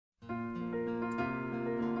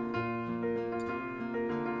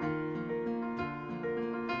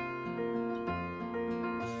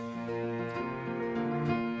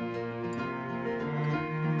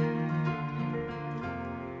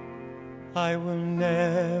I will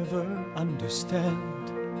never understand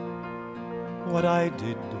what I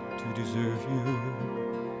did to deserve you,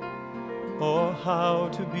 or how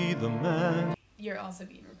to be the man. You're also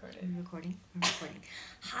being recorded. I'm recording.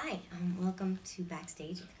 Hi, welcome to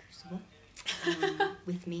Backstage at the Crucible.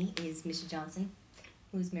 With me is Misha Johnson,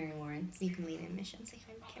 who's Mary Warren. So you can lean in, Misha, and say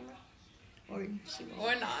hi to the camera. Or she will.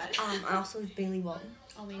 Or not. Also is Bailey Walton.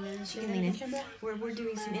 I'll lean in. She can lean in. We're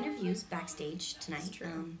doing some interviews backstage tonight. That's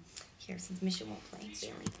true. Here, since Misha won't play,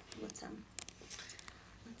 Bailey, let's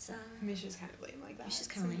Misha's kind of lame like that. Misha's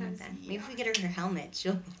kind of lame like that. Yeah. Maybe if we get her in her helmet,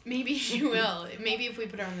 she'll. Maybe she will. Maybe if we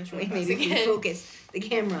put her on the short bus Maybe if we again. focus the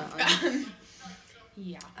camera on.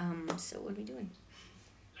 Yeah. So what are we doing?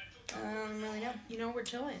 I don't really know. You know, we're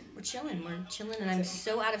chilling. We're chilling, and I'm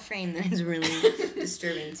so out of frame that it's really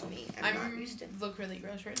disturbing to me. I'm not used to. Look really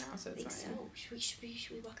gross right now, so it's fine. So. Should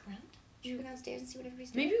we walk around? Should we go downstairs and see what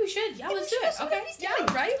everybody's doing? Maybe we should. Yeah, let's do it. Okay.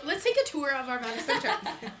 Yeah, right? Let's take a tour of Arvada Center.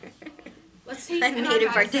 Let's take I'm here to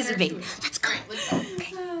participate. Let's go. Alright,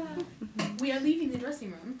 let's go. We are leaving the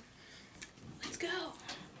dressing room. Let's go.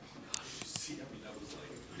 See, I mean, that was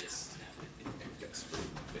like this. Got sprayed in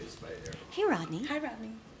the face by air. Hey, Rodney. Hi,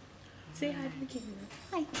 Rodney. Say hi to the camera.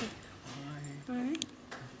 Hi. All right.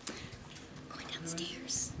 Going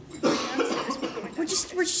downstairs.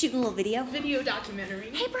 We're shooting a little video. Video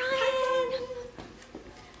documentary. Hey, Brian.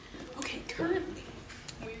 Okay, currently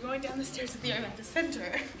we're going down the stairs at the Arvada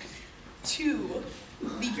Center to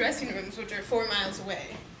the dressing rooms, which are 4 miles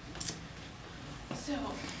away. So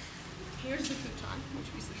here's the futon,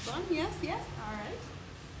 which we sleep on. Yes, all right.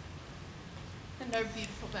 And our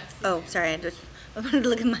beautiful backstage. Oh, sorry. I wanted to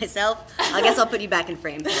look at myself. I guess I'll put you back in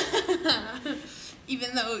frame.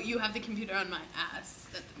 Even though you have the computer on my ass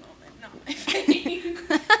at the moment, not my face.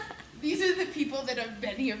 These are the people that have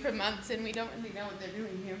been here for months, and we don't really know what they're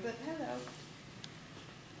doing here, but hello.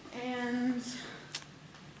 And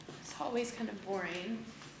this hallway's kind of boring.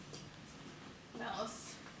 What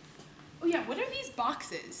else? Oh yeah, what are these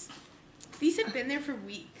boxes? These have been there for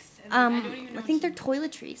weeks. And I don't even know I think they're what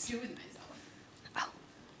toiletries. to do with myself. Oh.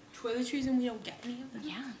 Toiletries, and we don't get any of them?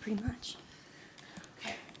 Yeah, pretty much.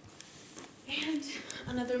 Okay. And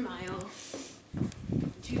another mile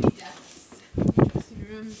to the depths dressing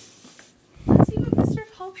room. Let's see what Mr.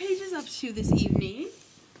 Paul Page is up to this evening.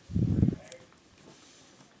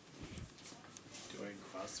 Doing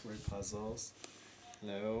crossword puzzles.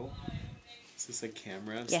 Hello? Is this a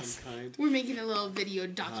camera of Yes. some kind? We're making a little video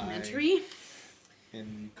documentary.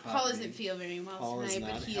 And Paul doesn't feel very well Paul is tonight,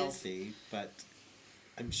 not but he healthy, but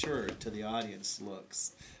I'm sure to the audience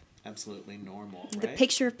looks absolutely normal, The right?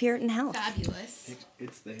 picture of Puritan is health. fabulous.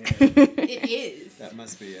 It's the hair. It is. That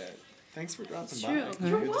must be it. Thanks for dropping It's by. true. Good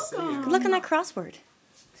You're to see welcome. you. Good luck on that crossword.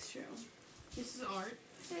 It's true. This is art.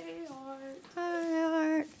 Hey, art.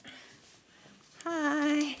 Hi, Art.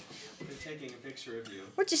 Hi. We're taking a picture of you.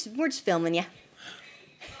 We're just filming you.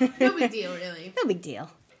 No big deal, really. No big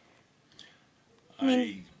deal. I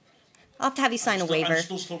mean, I'll have to have you sign a waiver. I'm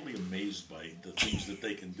still totally amazed by the things that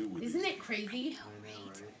they can do with Isn't these. it crazy?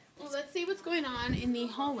 Well, let's see what's going on in the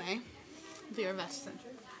hallway of the Arvada Center.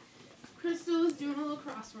 Crystal is doing a little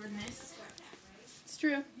crosswordness. It's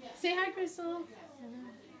true. Say hi, Crystal.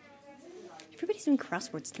 Everybody's doing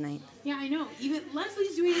crosswords tonight. Yeah, I know. Even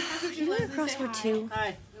Leslie's doing a crossword. You're doing a Leslie, say crossword hi. too.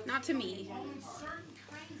 Hi. Not to me.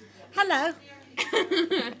 Hello.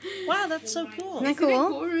 Wow, that's so cool. Isn't that Isn't it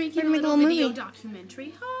cool? We're making We're a gonna make a little little video movie.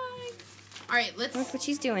 documentary. Hi. All right, let's. Look what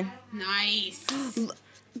she's doing. Nice.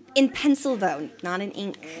 In pencil, though, not in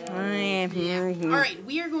ink. All right,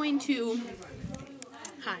 we are going to.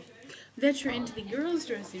 Hi. Venture into the girls'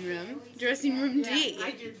 dressing room. Dressing room D.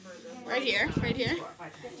 Right here.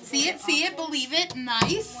 See it, believe it.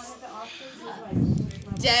 Nice.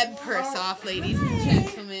 Deb Persoff, ladies and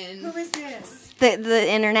gentlemen. Who is this? The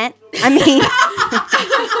internet. I mean,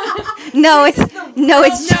 no, it's No,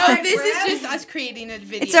 this is just us creating a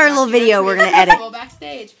video. It's our little video we're gonna edit. Go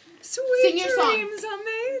backstage. Sweet Sing your song. dreams are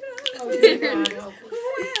made of. Oh, Who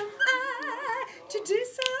am I to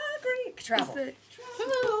disagree? Travel. The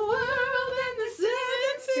world and the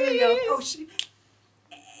seven There we go. Oh, seas.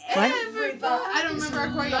 What? Everybody. I don't remember our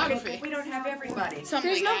choreography. we don't have everybody.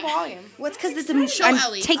 Something There's like no that. volume. Well, it's because Show I'm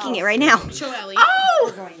Ellie. taking it right now. Show Ellie.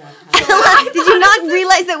 Oh! Did you not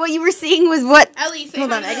realize that what you were seeing was what? Ellie, say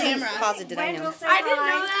Hold hi on, to I the didn't camera. pause it. Did I know? I didn't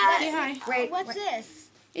know that. Say hi. Wait, What's this?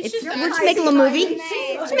 It's We're just just making a little movie.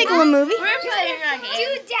 Let's make a little movie. Dude, oh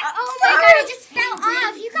my god, it just fell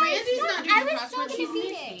off. You guys Randy's not suck. doing I was so crossword, she's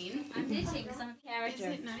confused. knitting. I'm knitting because I'm a Is character.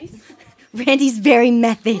 it nice? Randy's very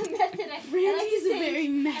method. Randy's a very I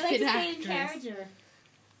like method to stay in actress. character.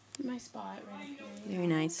 My spot right here. Very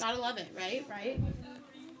nice. Gotta love it, right? Right?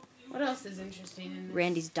 What What else is interesting in this?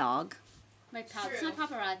 Randy's dog. My pal. It's not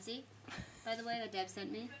paparazzi, by the way, that Deb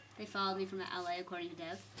sent me. They followed me from LA, according to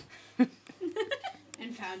Deb.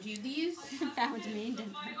 And found you these? Found me and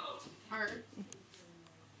didn't. Art.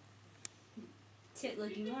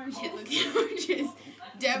 Tit-looking oranges. Tit-looking oranges.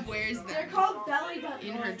 Deb wears them. They're called belly button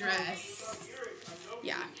in her dress.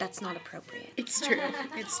 Yeah. That's not appropriate. It's true.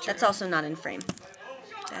 It's true. That's also not in frame.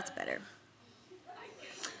 That's better.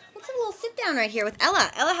 Let's have a little sit down right here with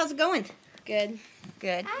Ella. Ella, how's it going? Good.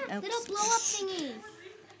 Good. Ah, little blow up thingies.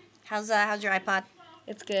 How's your iPod?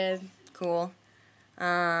 It's good. Cool.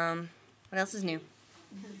 What else is new?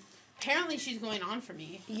 Apparently she's going on for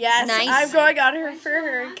me. Yes, Nice. I'm going on her for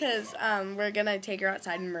her because we're gonna take her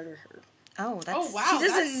outside and murder her. Oh, that's... Oh, wow. She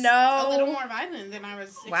doesn't that's know. a little more violent than I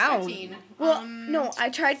was Wow. expecting. Well, no, I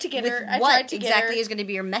tried to get With her. I what tried to get exactly her. is going to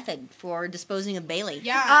be your method for disposing of Bailey?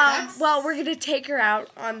 Yeah. Well, we're gonna take her out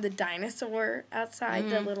on the dinosaur outside,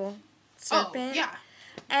 the little serpent. Oh, yeah.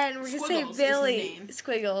 And we're gonna Squiggles say is his Bailey name.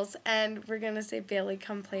 Squiggles, and we're gonna say Bailey,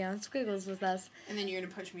 come play on Squiggles with us. And then you're going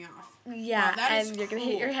to push me off. Yeah, Wow, that is and you're gonna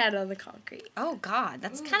hit your cool. head on the concrete. Oh, God.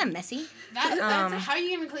 That's kind of messy. That's, how are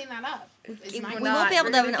you going to clean that up? Is my We not. won't be able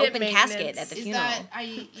We're to have an gonna get open casket maintenance. at the Is funeral.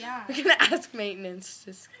 that, yeah. We're gonna ask maintenance.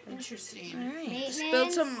 Just Interesting. All right.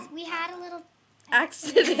 Maintenance. some- We had a little.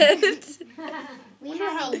 accident. We I wonder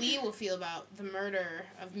had. how Lee will feel about the murder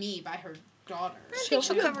of me by her daughter. She'll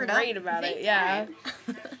feel cover it up. great about it. Yeah.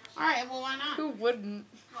 Alright, well, why not? Who wouldn't?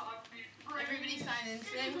 Everybody sign in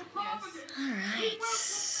today?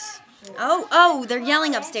 Yes. All right. Oh, they're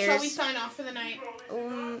yelling Shall we upstairs. sign off for the night?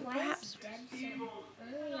 Perhaps.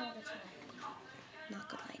 Not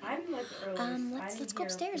good lighting. Let's go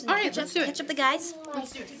upstairs and All right, let's do it. catch up the guys.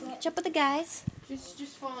 Let's do it. Catch up with the guys.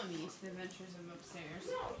 Just follow me to the adventures of upstairs.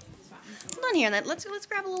 It's fine. Hold on here. Let's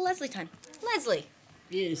grab a little Leslie time. Leslie,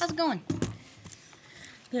 Yes. how's it going?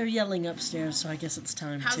 They're yelling upstairs, so I guess it's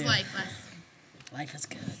time How's to... life, Les? Life is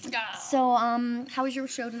good. So, how was your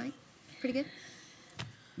show tonight? Pretty good.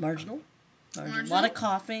 Marginal. A Marginal? lot of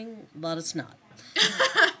coughing, a lot of snot.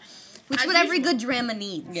 Which As what every usual. good drama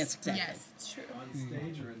needs. Yes, exactly. Yes, it's true. On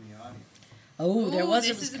stage or in the audience? Oh, there Ooh, was,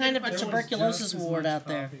 this it was is a kind good of a question. tuberculosis ward out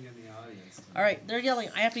there. In the audience. All right, they're yelling.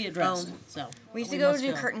 I have to get dressed, so... We used to go must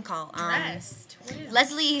do curtain call. Dressed. What is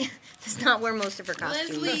Leslie does not wear most of her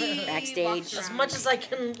costumes Leslie backstage. walks As around. much as I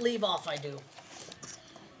can leave off, I do.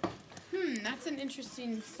 That's an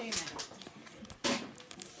interesting statement.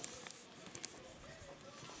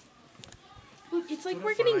 Look, it's like What a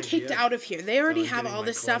we're fun getting kicked idea. out of here. They already Getting have all my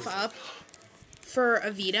this stuff clothes. up for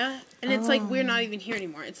Arvada, and it's like we're not even here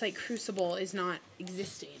anymore. It's like Crucible is not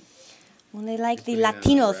existing. Well, they like the Putting that on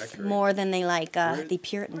Latinos record. more than they like Where- the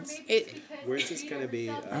Puritans. Where's this going to be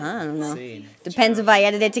I don't know. seen? Depends if I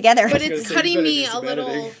edit it together. But it's cutting me a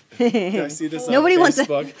little. Did I see this Nobody on wants to-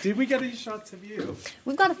 Facebook? Did we get any shots of you?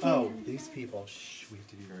 We've got a few. Oh, these people, shh, we have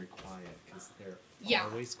to be very quiet because they're Yeah.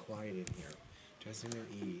 always quiet in here. Dressing their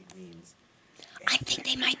E means I think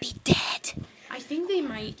they might be dead. I think they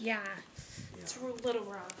might. Yeah. It's a little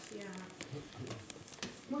rough. Yeah.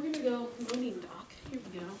 We're gonna go loading dock. Here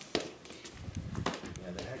we go.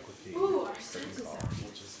 yeah, the heck with the Ooh, our curtain set is call. up.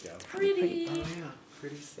 We'll just go. Pretty. Oh yeah,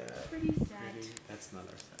 pretty sad. Pretty sad. Pretty. That's not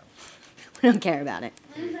our set. We don't care about it.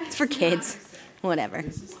 It's for kids. Whatever.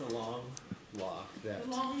 This is the long walk that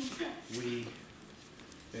Long. we,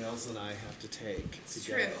 Bales and I, have to take to It's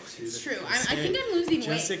get true. to It's the true. I concert. think I'm losing weight.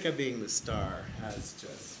 Jessica, being the star, has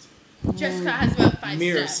just Jessica has about 5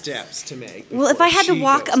 mere steps. steps to make. Well, if before I had to she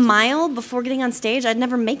walk goes a to- mile before getting on stage, I'd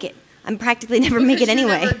never make it. I'm practically never make it Because you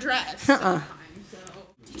anyway. never dress sometimes, so.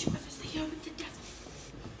 Did you ever see her with the devil?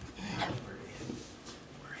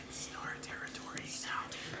 We're in star territory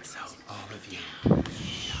now. So all of you,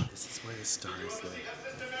 now this is where the stars live.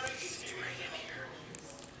 It's right in here.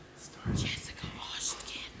 Stars. Jessica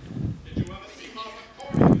Washington.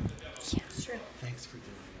 Thanks for doing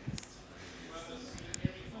this.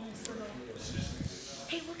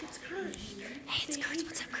 Hey, look, it's Kurt. Hey, it's Kurt.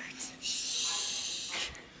 What's up, Kurt?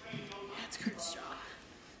 That's Kurt's jaw.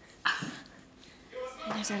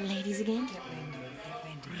 There's our ladies again.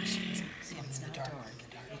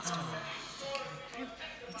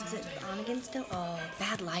 Is it on again still? Oh,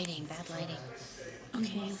 bad lighting, bad lighting.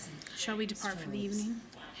 Okay, shall we depart for the evening?